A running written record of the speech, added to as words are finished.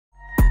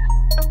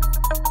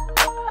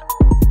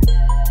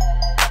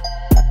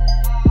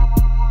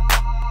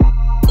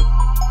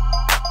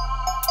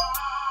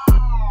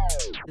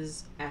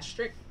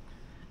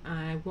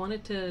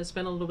wanted to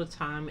spend a little bit of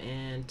time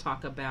and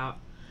talk about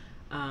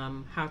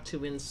how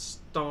to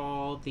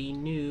install the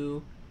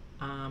new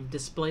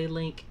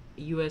DisplayLink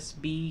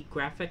USB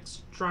graphics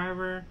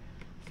driver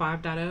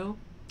 5.0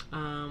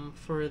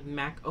 for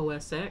Mac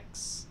OS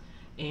X,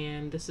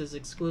 and this is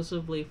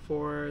exclusively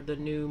for the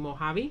new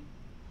Mojave.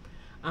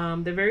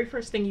 The very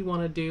first thing you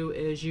want to do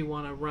is you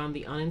want to run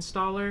the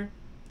uninstaller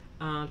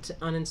to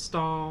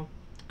uninstall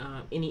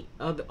any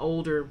of the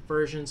older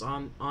versions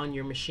on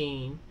your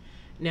machine.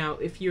 Now,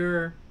 if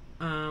you're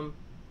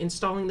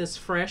installing this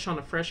fresh on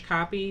a fresh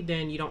copy,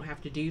 then you don't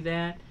have to do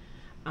that.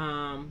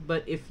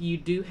 But if you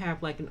do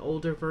have like an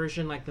older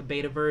version, like the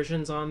beta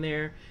versions on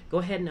there, go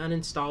ahead and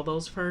uninstall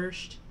those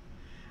first.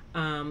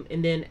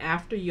 And then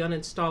after you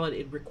uninstall it,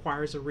 it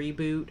requires a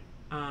reboot.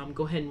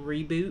 Go ahead and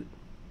reboot.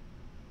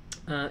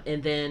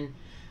 And then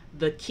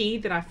the key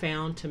that I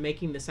found to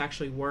making this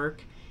actually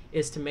work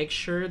is to make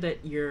sure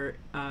that your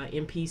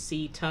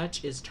MPC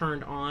touch is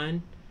turned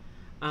on.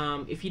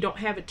 If you don't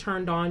have it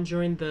turned on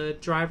during the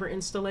driver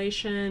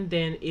installation,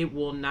 then it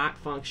will not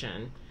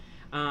function.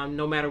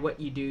 No matter what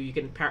you do, you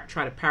can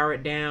try to power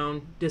it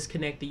down,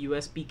 disconnect the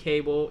USB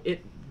cable,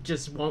 it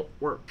just won't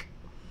work.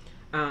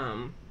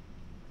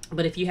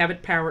 But if you have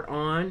it powered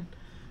on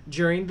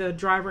during the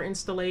driver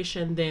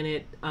installation, then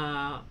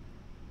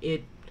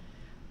it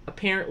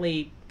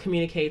apparently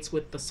communicates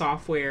with the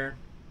software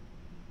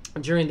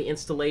during the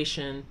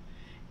installation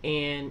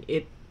and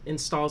it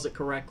installs it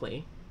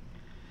correctly.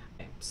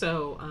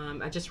 So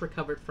I just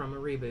recovered from a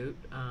reboot.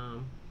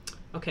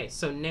 Okay,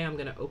 so now I'm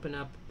going to open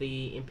up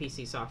the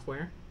MPC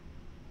software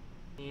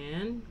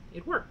and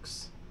it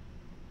works.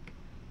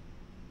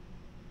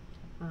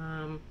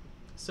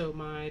 So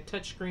my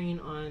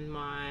touchscreen on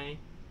my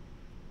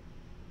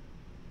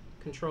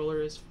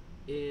controller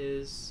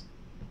is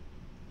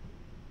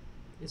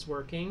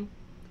working.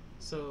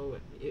 So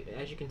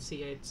as you can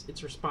see,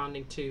 it's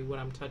responding to what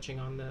I'm touching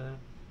on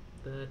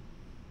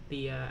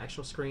the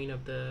actual screen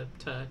of the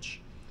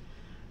touch.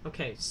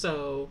 Okay,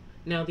 so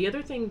now the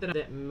other thing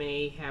that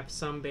may have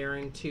some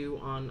bearing too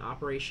on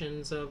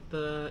operations of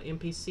the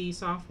MPC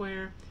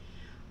software,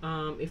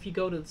 if you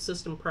go to the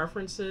system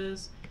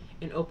preferences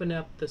and open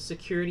up the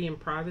security and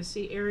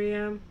privacy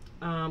area,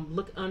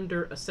 look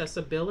under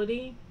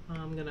accessibility.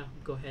 I'm gonna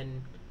go ahead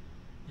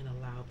and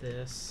allow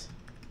this.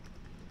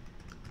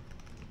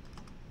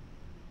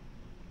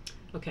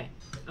 Okay,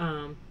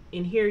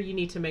 in here you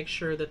need to make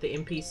sure that the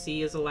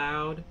MPC is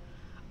allowed,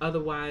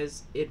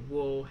 otherwise it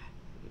will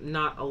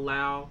not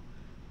allow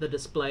the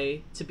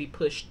display to be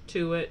pushed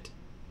to it.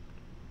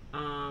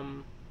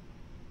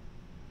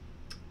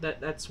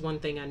 That's one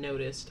thing I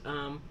noticed.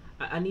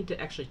 I need to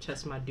actually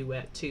test my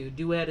Duet too.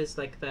 Duet is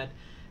like that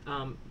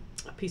a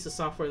piece of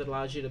software that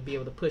allows you to be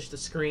able to push the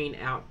screen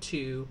out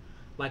to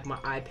like my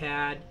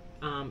iPad.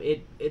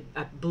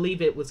 I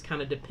believe it was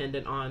kind of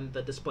dependent on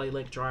the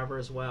DisplayLink driver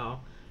as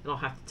well, and I'll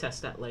have to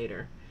test that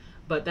later.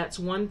 But that's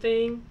one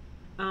thing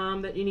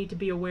that you need to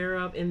be aware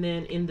of. And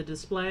then in the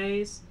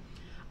displays,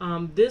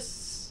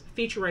 this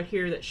feature right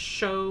here that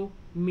show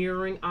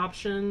mirroring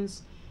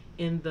options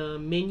in the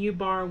menu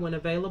bar when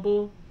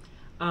available.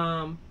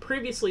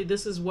 Previously,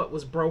 this is what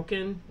was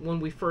broken when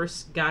we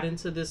first got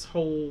into this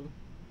whole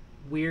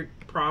weird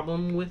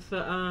problem with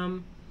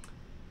the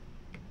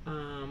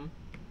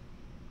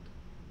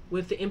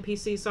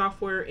MPC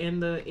software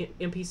and the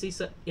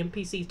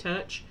MPC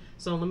touch.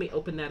 So let me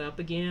open that up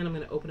again. I'm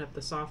going to open up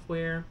the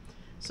software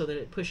so that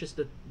it pushes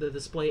the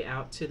display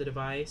out to the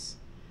device.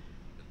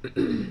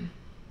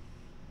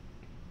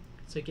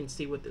 So you can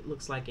see what it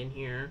looks like in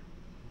here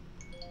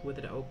with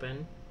it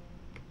open.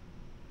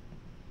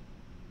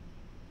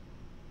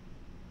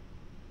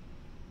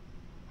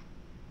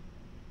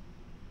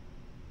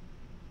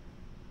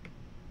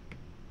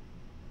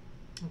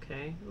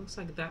 Okay, it looks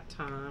like that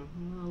time,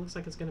 well, it looks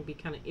like it's going to be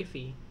kind of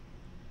iffy.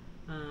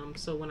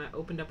 So when I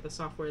opened up the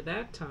software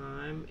that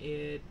time,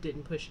 it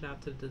didn't push it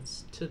out to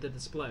the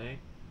display.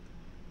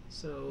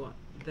 So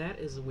that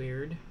is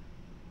weird.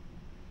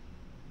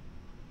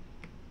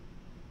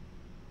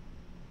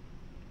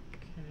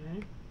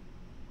 Okay.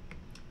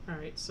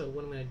 Alright, so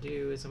what I'm going to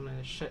do is I'm going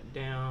to shut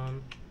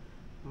down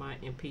my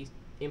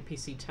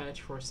MPC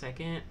touch for a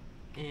second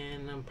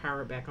and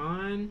power it back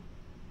on.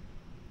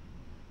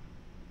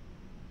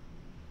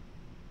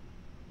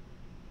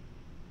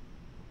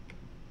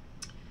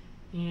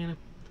 And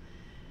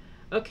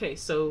okay,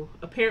 so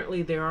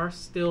apparently there are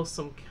still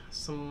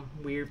some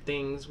weird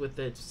things with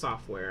the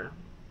software.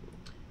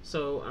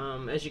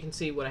 So as you can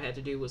see, what I had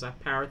to do was I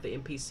powered the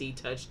MPC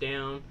touch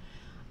down,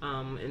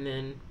 and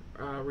then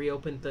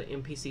reopened the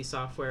MPC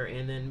software,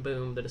 and then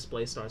boom, the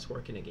display starts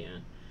working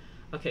again.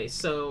 Okay,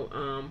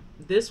 so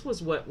this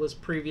was what was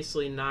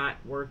previously not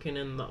working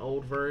in the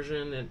old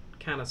version. It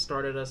kind of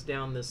started us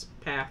down this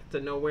path to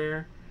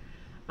nowhere.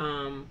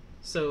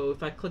 So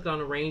if I click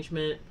on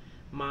arrangement,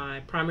 my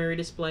primary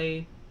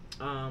display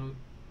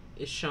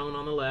is shown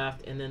on the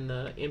left, and then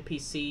the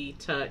MPC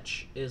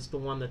touch is the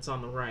one that's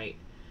on the right.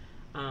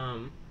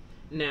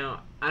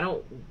 Now, I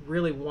don't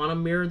really want to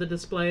mirror the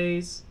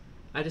displays.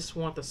 I just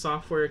want the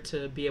software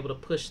to be able to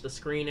push the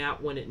screen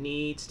out when it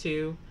needs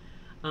to.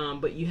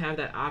 But you have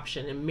that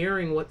option. And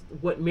mirroring,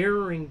 what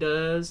mirroring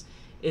does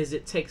is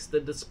it takes the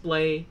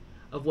display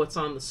of what's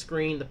on the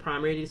screen, the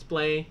primary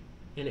display,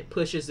 and it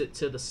pushes it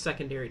to the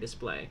secondary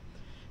display.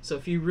 So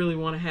if you really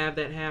want to have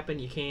that happen,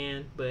 you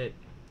can, but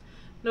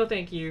no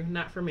thank you,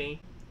 not for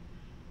me.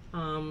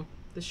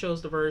 This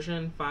shows the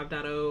version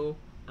 5.0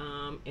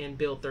 and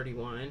build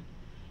 31,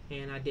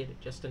 and I did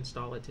just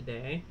install it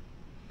today.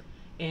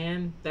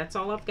 And that's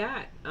all I've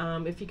got.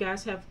 If you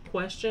guys have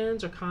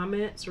questions or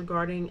comments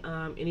regarding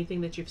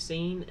anything that you've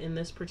seen in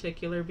this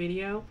particular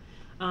video,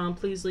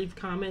 please leave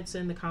comments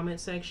in the comment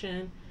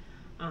section.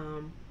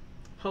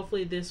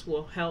 Hopefully this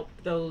will help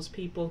those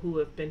people who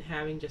have been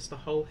having just a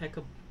whole heck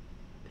of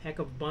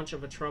bunch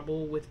of a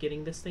trouble with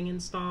getting this thing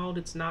installed.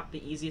 It's not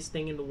the easiest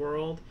thing in the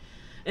world.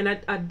 And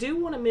I do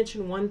want to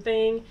mention one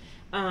thing.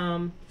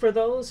 For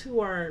those who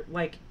are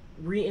like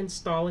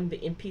reinstalling the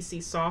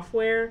MPC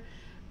software,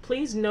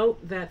 please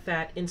note that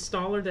that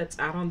installer that's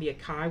out on the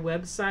Akai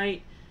website,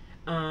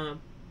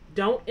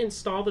 don't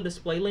install the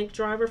DisplayLink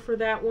driver for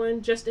that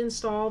one. Just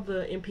install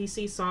the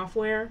MPC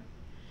software.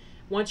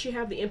 Once you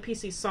have the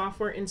MPC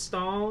software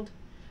installed,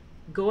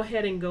 go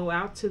ahead and go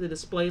out to the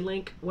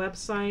DisplayLink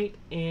website,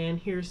 and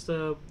here's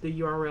the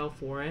URL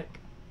for it.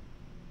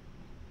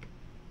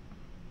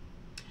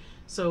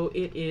 So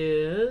it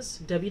is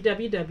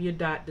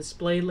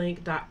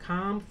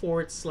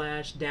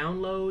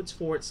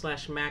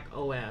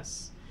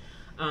www.displaylink.com/downloads/MacOS.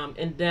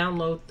 And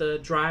download the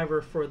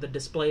driver for the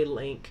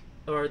DisplayLink,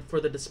 or for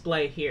the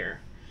display here.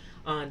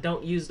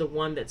 Don't use the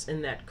one that's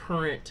in that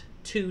current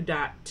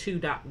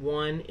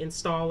 2.2.1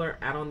 installer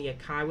out on the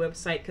Akai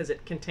website, because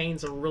it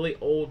contains a really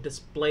old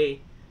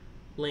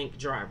DisplayLink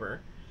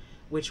driver,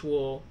 which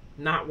will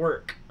not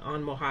work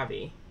on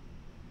Mojave.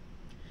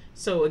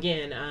 So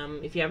again,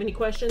 if you have any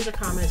questions or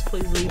comments,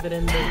 please leave it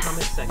in the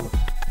comment section.